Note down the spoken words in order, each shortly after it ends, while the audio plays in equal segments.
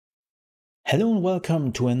Hello and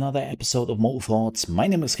welcome to another episode of Mole Thoughts. My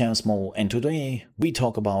name is Chaosmo, and today we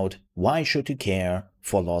talk about why should you care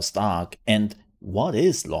for Lost Ark and what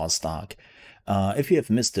is Lost Ark. If you have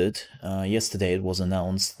missed it, yesterday it was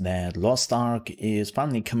announced that Lost Ark is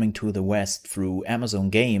finally coming to the West through Amazon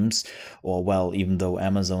Games, or well, even though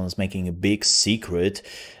Amazon is making a big secret,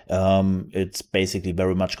 it's basically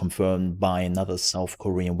very much confirmed by another South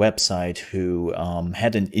Korean website who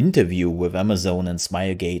had an interview with Amazon and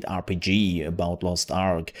Smilegate RPG about Lost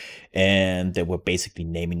Ark, and they were basically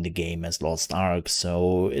naming the game as Lost Ark,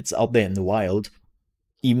 so it's out there in the wild.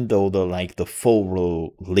 Even though the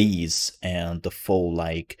full release and the full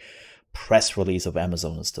press release of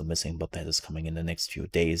Amazon is still missing, but that is coming in the next few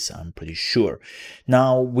days, I'm pretty sure.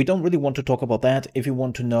 Now, we don't really want to talk about that. If you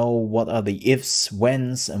want to know what are the ifs,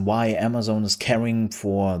 whens, and why Amazon is caring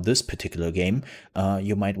for this particular game,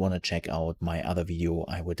 you might want to check out my other video.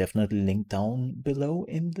 I will definitely link down below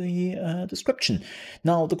in the description.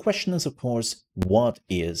 Now, the question is, of course, what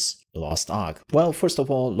is Lost Ark? Well, first of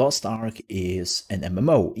all, Lost Ark is an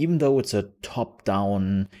MMO. Even though it's a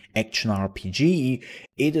top-down action RPG,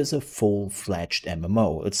 it is a full-fledged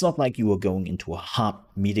MMO. It's not like you are going into a hub,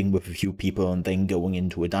 meeting with a few people, and then going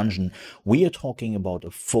into a dungeon. We are talking about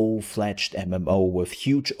a full-fledged MMO with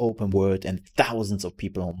huge open world and thousands of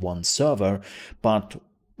people on one server, but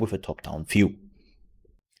with a top-down view.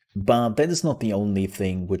 But that is not the only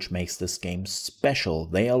thing which makes this game special.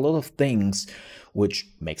 There are a lot of things which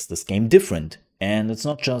makes this game different. And it's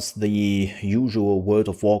not just the usual World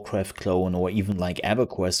of Warcraft clone or even like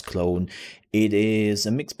EverQuest clone. It is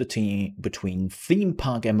a mix between theme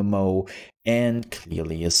park MMO and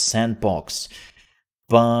clearly a sandbox.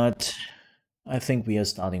 But I think we are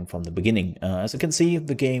starting from the beginning. As you can see,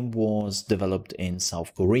 the game was developed in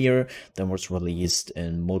South Korea, then was released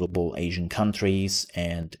in multiple Asian countries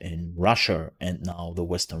and in Russia, and now the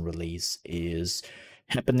Western release is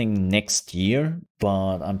happening next year,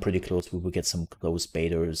 but I'm pretty close we will get some closed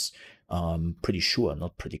betas. Pretty sure,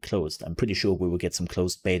 not pretty closed. I'm pretty sure we will get some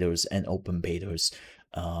closed betas and open betas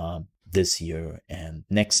this year and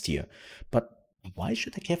next year. But why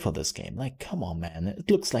should I care for this game? Like, come on, man. It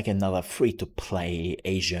looks like another free-to-play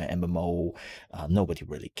Asia MMO. Nobody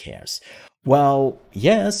really cares. Well,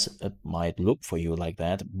 yes, it might look for you like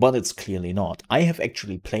that, but it's clearly not. I have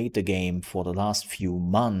actually played the game for the last few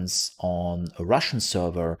months on a Russian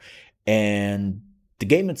server, and the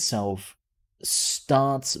game itself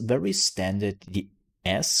starts very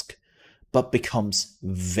standard-esque, but becomes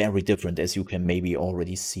very different, as you can maybe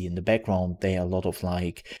already see in the background. There are a lot of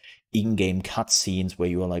in-game cutscenes where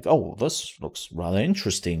you are like, oh, this looks rather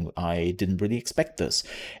interesting. I didn't really expect this.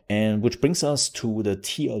 And which brings us to the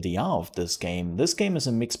TLDR of this game. This game is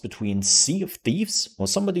a mix between Sea of Thieves, or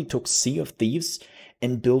somebody took Sea of Thieves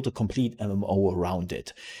and built a complete MMO around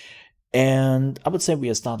it. And I would say we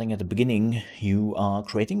are starting at the beginning. You are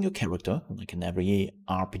creating your character, like in every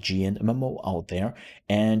RPG and MMO out there,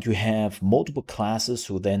 and you have multiple classes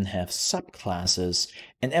who then have subclasses,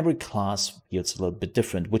 and every class feels a little bit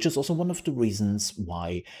different, which is also one of the reasons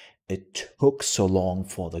why it took so long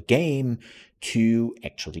for the game to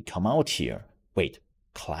actually come out here. Wait,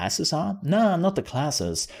 classes are? Nah, not the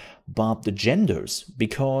classes, but the genders,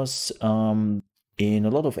 because in a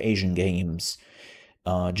lot of Asian games,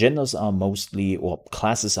 genders are mostly, or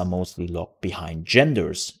classes are mostly locked behind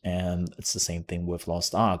genders, and it's the same thing with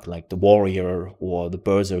Lost Ark, like the warrior or the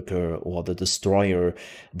berserker or the destroyer.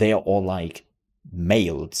 They are all like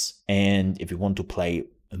males, and if you want to play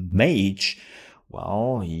a mage,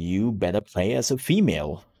 well, you better play as a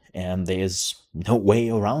female, and there's no way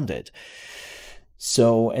around it.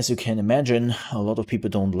 So, as you can imagine, a lot of people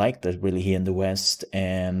don't like that really here in the West,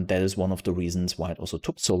 and that is one of the reasons why it also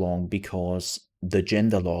took so long, because the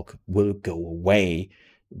gender lock will go away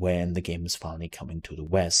when the game is finally coming to the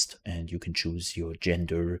West, and you can choose your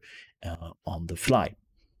gender on the fly.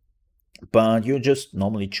 But you're just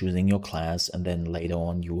normally choosing your class, and then later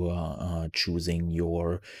on you are choosing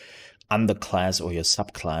your underclass or your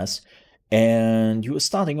subclass. And you are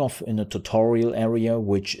starting off in a tutorial area,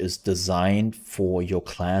 which is designed for your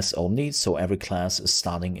class only. So every class is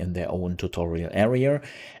starting in their own tutorial area.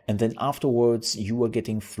 And then afterwards, you are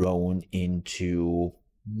getting thrown into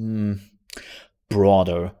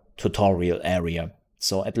broader tutorial area.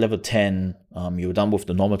 So at level 10, you're done with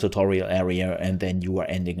the normal tutorial area, and then you are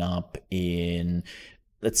ending up in,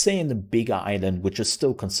 let's say, in the bigger island, which is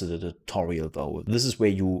still considered a tutorial though. This is where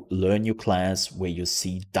you learn your class, where you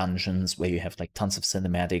see dungeons, where you have like tons of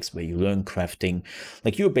cinematics, where you learn crafting.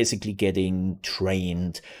 Like, you're basically getting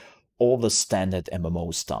trained all the standard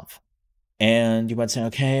MMO stuff. And you might say,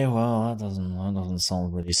 okay, well, that doesn't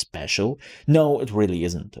sound really special. No, it really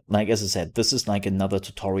isn't. Like, as I said, this is like another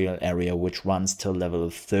tutorial area which runs till level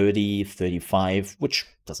 30, 35, which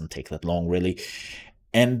doesn't take that long, really.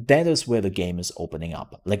 And that is where the game is opening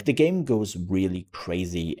up. Like, the game goes really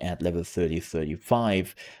crazy at level 30,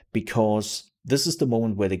 35, because this is the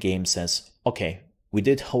moment where the game says, okay, we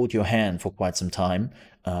did hold your hand for quite some time.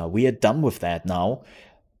 We are done with that now.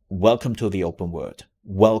 Welcome to the open world.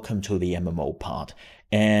 Welcome to the MMO part.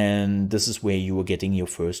 And this is where you were getting your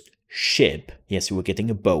first ship. Yes, you were getting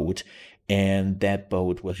a boat, and that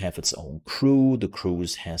boat will have its own crew. The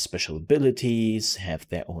crews have special abilities, have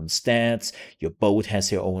their own stats. Your boat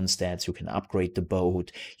has your own stats. You can upgrade the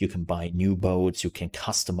boat. You can buy new boats. You can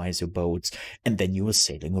customize your boats. And then you are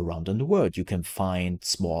sailing around in the world. You can find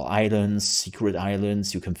small islands, secret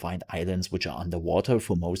islands. You can find islands which are underwater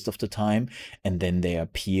for most of the time. And then they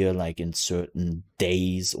appear like in certain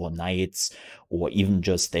days or nights, or even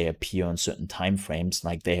just they appear on certain time frames.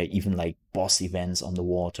 Like they are even like boss events on the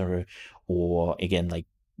water, or again, like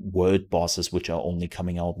world bosses, which are only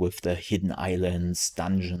coming out with the hidden islands,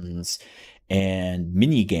 dungeons, and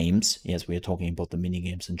mini games. Yes, we are talking about the mini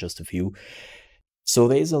games in just a few. So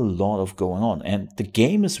there's a lot of going on, and the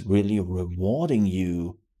game is really rewarding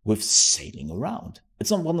you with sailing around. It's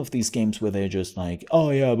not one of these games where they're just like, oh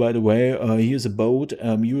yeah, by the way, here's a boat,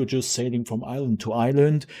 you're just sailing from island to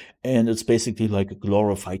island, and it's basically like a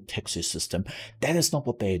glorified taxi system. That is not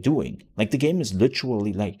what they're doing. Like, the game is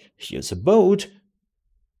literally like, here's a boat,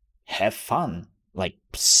 have fun. Like,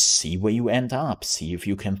 see where you end up. See if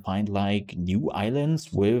you can find like new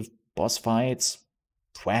islands with boss fights,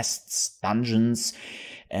 quests, dungeons,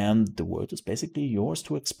 and the world is basically yours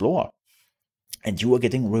to explore. And you are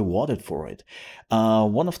getting rewarded for it.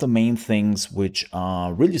 One of the main things which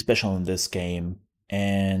are really special in this game,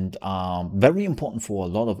 and very important for a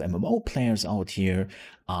lot of MMO players out here,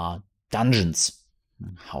 are dungeons.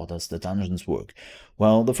 How does the dungeons work?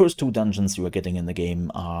 Well, the first two dungeons you are getting in the game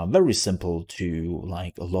are very simple to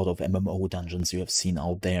like a lot of MMO dungeons you have seen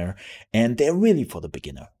out there, and they're really for the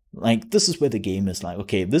beginner. Like, this is where the game is like,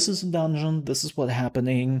 okay, this is a dungeon, this is what's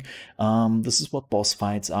happening, this is what boss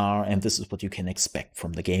fights are, and this is what you can expect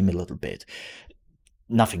from the game a little bit.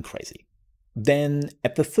 Nothing crazy. Then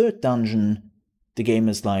at the third dungeon, the game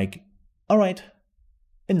is like, all right,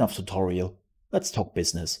 enough tutorial, let's talk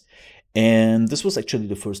business. And this was actually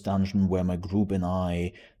the first dungeon where my group and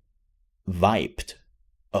I vibed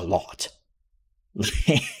a lot.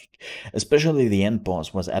 Especially the end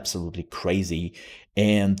boss was absolutely crazy,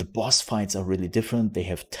 and the boss fights are really different. They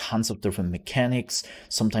have tons of different mechanics,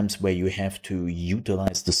 sometimes where you have to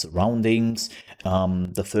utilize the surroundings.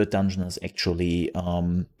 The third dungeon is actually,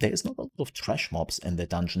 there's not a lot of trash mobs in the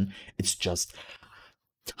dungeon. It's just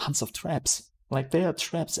tons of traps. Like, there are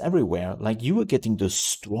traps everywhere. Like, you are getting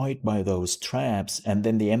destroyed by those traps, and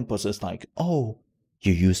then the end boss is like, oh,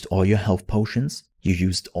 you used all your health potions? You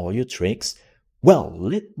used all your tricks? Well,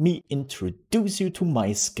 let me introduce you to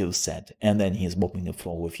my skill set. And then he's mopping the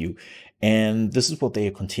floor with you. And this is what they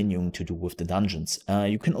are continuing to do with the dungeons.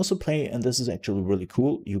 You can also play, and this is actually really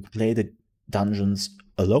cool, you can play the dungeons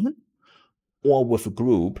alone or with a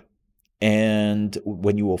group. And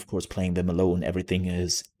when you, of course, playing them alone, everything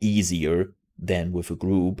is easier than with a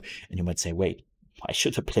group. And you might say, wait, why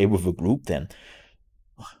should I play with a group then?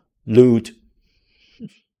 Loot.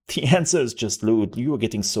 The answer is just loot. You are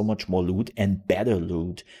getting so much more loot and better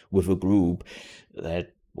loot with a group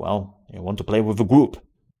that, well, you want to play with a group.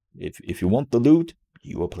 If you want the loot,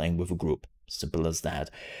 you are playing with a group. Simple as that.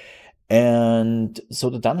 And so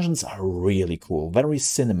the dungeons are really cool. Very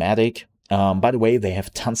cinematic. By the way, they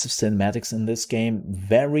have tons of cinematics in this game.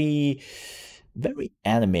 Very, very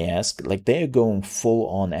anime-esque. Like, they're going full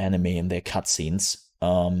on anime in their cutscenes.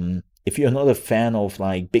 If you're not a fan of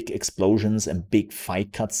like big explosions and big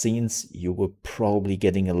fight cutscenes, you were probably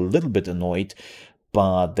getting a little bit annoyed,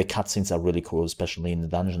 but the cutscenes are really cool, especially in the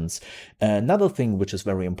dungeons. Another thing which is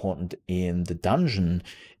very important in the dungeon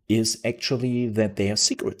is actually that they have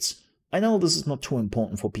secrets. I know this is not too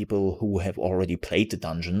important for people who have already played the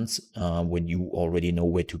dungeons. When you already know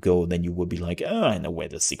where to go, then you will be like, oh, I know where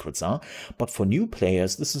the secrets are. But for new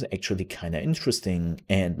players, this is actually kind of interesting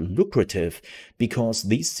and lucrative, because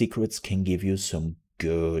these secrets can give you some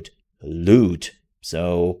good loot.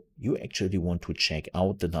 So you actually want to check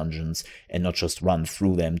out the dungeons and not just run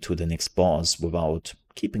through them to the next boss without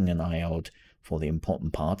keeping an eye out for the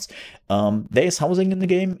important parts. There's housing in the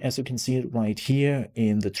game, as you can see it right here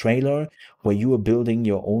in the trailer, where you are building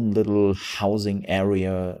your own little housing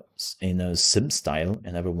area in a sim style,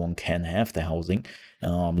 and everyone can have the housing.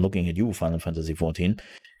 I'm looking at you, Final Fantasy XIV.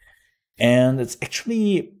 And it's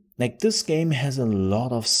actually like this game has a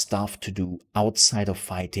lot of stuff to do outside of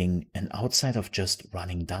fighting and outside of just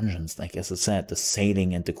running dungeons. Like as I said, the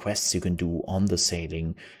sailing and the quests you can do on the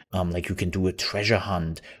sailing, like you can do a treasure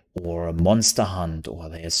hunt or a monster hunt, or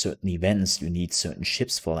there are certain events you need certain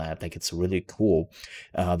ships for that. Like it's really cool.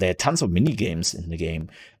 There are tons of mini games in the game.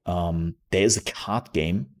 There is a card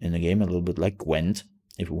game in the game, a little bit like Gwent,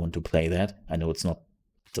 if you want to play that. I know it's not,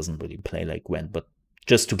 it doesn't really play like Gwent, but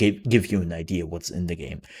just to give you an idea what's in the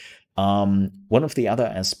game. One of the other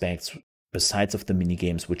aspects, besides of the mini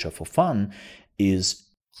games, which are for fun, is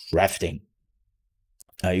crafting.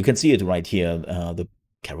 You can see it right here. The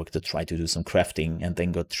character tried to do some crafting and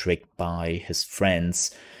then got tricked by his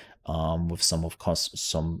friends with some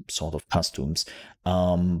sort of costumes.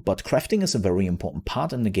 But crafting is a very important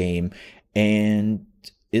part in the game and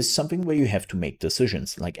is something where you have to make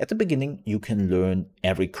decisions. Like at the beginning, you can learn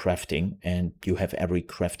every crafting and you have every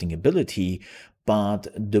crafting ability, but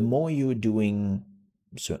the more you're doing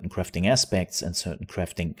certain crafting aspects and certain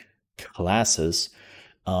crafting classes,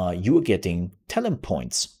 you are getting talent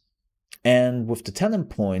points. And with the talent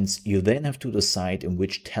points, you then have to decide in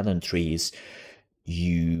which talent trees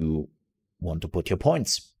you want to put your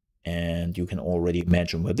points. And you can already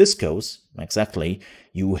imagine where this goes. Exactly.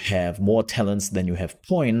 You have more talents than you have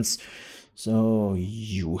points. So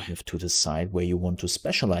you have to decide where you want to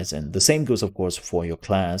specialize in. The same goes, of course, for your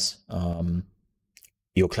class.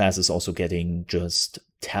 Your class is also getting just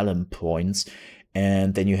talent points.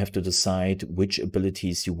 And then you have to decide which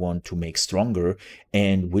abilities you want to make stronger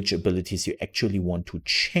and which abilities you actually want to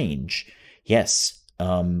change. Yes,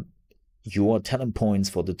 your talent points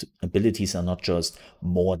for the abilities are not just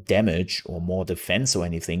more damage or more defense or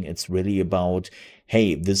anything. It's really about,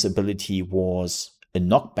 hey, this ability was a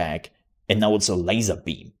knockback and now it's a laser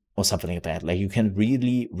beam or something like that. Like you can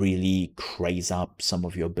really, really craze up some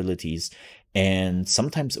of your abilities. And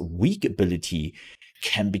sometimes a weak ability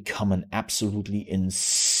can become an absolutely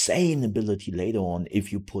insane ability later on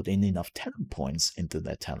if you put in enough talent points into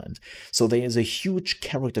that talent. So there is a huge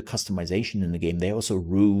character customization in the game. There are also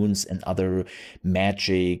runes and other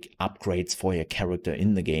magic upgrades for your character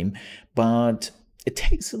in the game, but it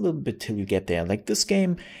takes a little bit till you get there. Like this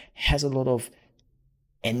game has a lot of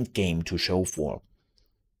end game to show for,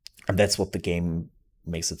 and that's what the game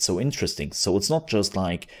makes it so interesting. So it's not just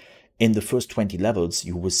like in the first 20 levels,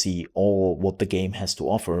 you will see all what the game has to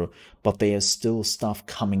offer, but there's still stuff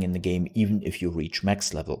coming in the game even if you reach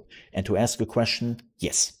max level. And to ask a question,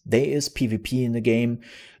 yes, there is PvP in the game.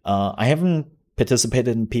 I haven't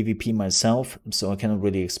participated in PvP myself, so I cannot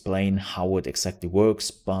really explain how it exactly works,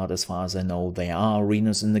 but as far as I know, there are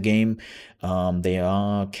arenas in the game, there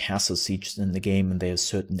are castle sieges in the game, and there are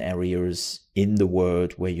certain areas in the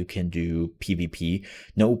world where you can do PvP.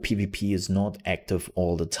 No, PvP is not active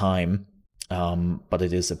all the time, but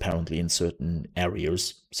it is apparently in certain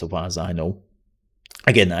areas, so far as I know.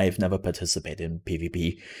 Again, I've never participated in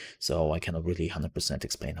PvP, so I cannot really 100%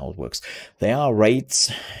 explain how it works. There are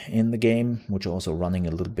raids in the game, which are also running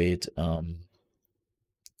a little bit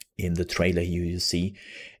in the trailer here you see.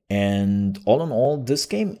 And all in all, this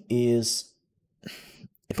game is,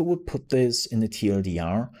 if I would put this in the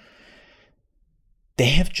TLDR, they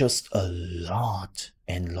have just a lot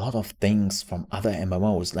of things from other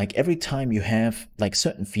MMOs. Like every time you have like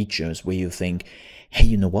certain features where you think, hey,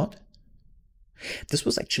 you know what? This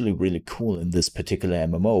was actually really cool in this particular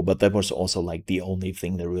MMO, but that was also like the only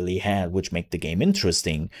thing they really had, which made the game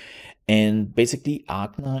interesting. And basically,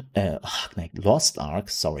 LostArk,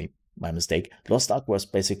 sorry, my mistake. LostArk was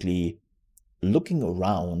basically looking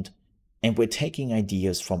around, and we're taking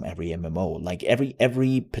ideas from every MMO, like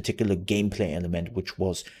every particular gameplay element which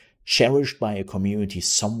was cherished by a community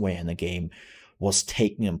somewhere in the game was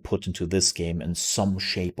taken and put into this game in some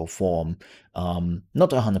shape or form. Not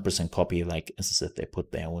 100% copy, like as I said, they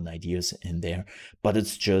put their own ideas in there, but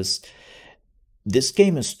it's just, this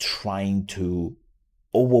game is trying to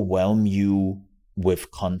overwhelm you with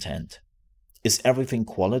content. Is everything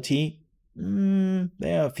quality?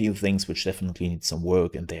 There are a few things which definitely need some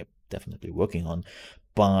work, and they're definitely working on,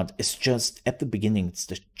 but it's just at the beginning, it's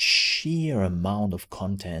the sheer amount of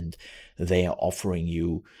content they are offering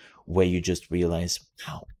you where you just realize,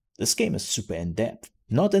 wow, this game is super in-depth.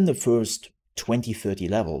 Not in the first 20, 30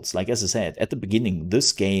 levels. Like as I said, at the beginning,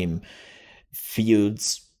 this game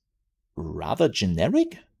feels rather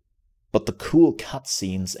generic, but the cool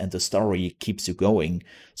cutscenes and the story keeps you going.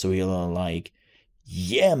 So you're like,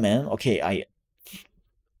 yeah, man, okay,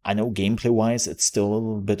 I know gameplay-wise it's still a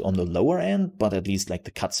little bit on the lower end, but at least like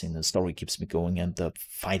the cutscene and the story keeps me going, and the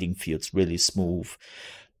fighting feels really smooth.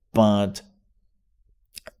 But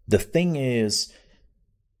the thing is,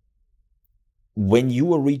 when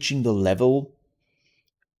you are reaching the level,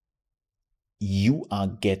 you are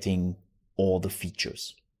getting all the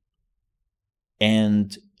features.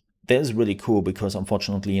 And that's really cool because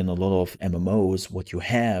unfortunately in a lot of MMOs, what you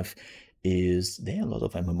have is there are a lot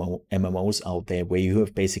of MMOs out there where you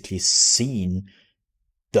have basically seen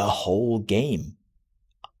the whole game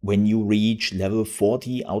when you reach level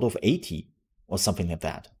 40 out of 80 or something like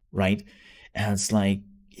that, right? And it's like,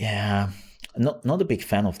 yeah, not a big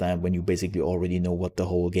fan of that when you basically already know what the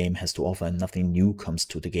whole game has to offer and nothing new comes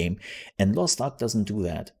to the game. And Lost Ark doesn't do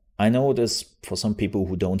that. I know this for some people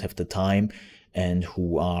who don't have the time and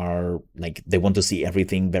who are like, they want to see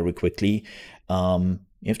everything very quickly.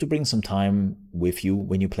 You have to bring some time with you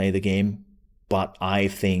when you play the game. But I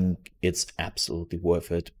think it's absolutely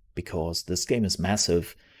worth it because this game is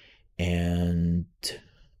massive and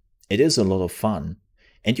it is a lot of fun.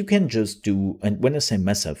 And you can just do, and when I say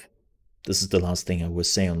massive, this is the last thing I will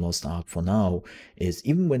say on Lost Ark for now, is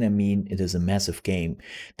even when I mean it is a massive game,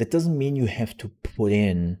 that doesn't mean you have to put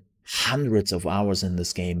in hundreds of hours in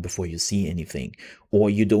this game before you see anything,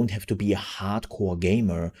 or you don't have to be a hardcore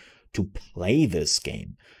gamer to play this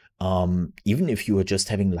game. Even if you are just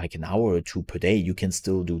having like an hour or two per day, you can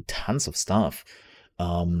still do tons of stuff,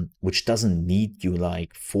 which doesn't need you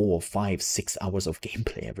like 4, 5, 6 hours of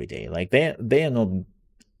gameplay every day. Like they are not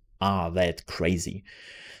that crazy.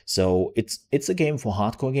 So it's a game for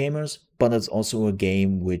hardcore gamers, but it's also a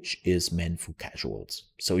game which is meant for casuals.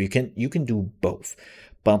 So you can do both,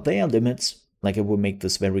 but there are limits. Like I will make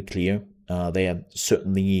this very clear. There are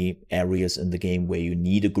certainly areas in the game where you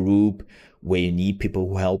need a group, where you need people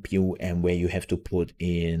who help you, and where you have to put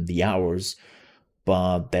in the hours.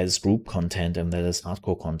 But there's group content and there's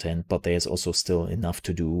hardcore content, but there's also still enough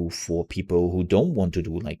to do for people who don't want to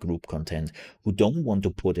do like group content, who don't want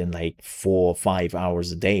to put in like 4 or 5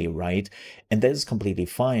 hours a day, right? And that is completely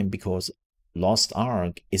fine because Lost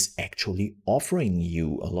Ark is actually offering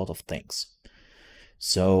you a lot of things.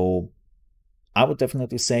 So I would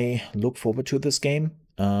definitely say look forward to this game.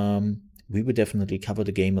 We would definitely cover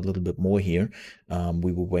the game a little bit more here.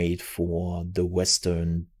 We will wait for the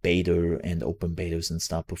Western beta and open betas and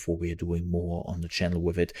stuff before we are doing more on the channel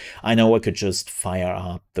with it. I know I could just fire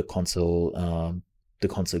up the console, not the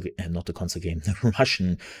console game, the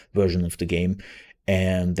Russian version of the game,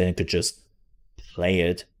 and then I could just play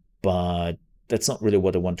it. But that's not really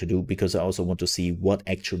what I want to do because I also want to see what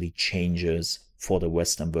actually changes for the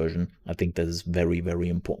Western version. I think that is very, very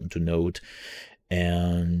important to note.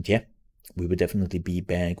 And yeah, we will definitely be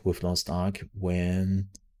back with Lost Ark when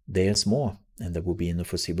there's more, and that will be in the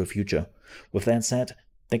foreseeable future. With that said,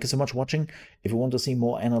 thank you so much for watching. If you want to see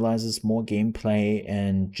more analysis, more gameplay,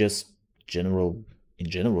 and just in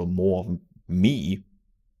general, more of me,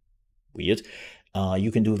 weird,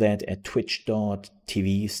 you can do that at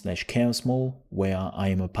twitch.tv/chaosmole, where I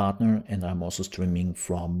am a partner and I'm also streaming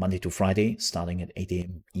from Monday to Friday, starting at 8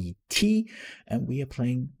 AM ET, and we are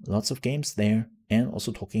playing lots of games there and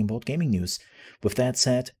also talking about gaming news. With that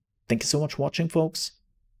said, thank you so much for watching, folks.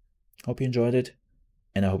 Hope you enjoyed it,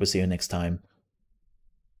 and I hope to see you next time.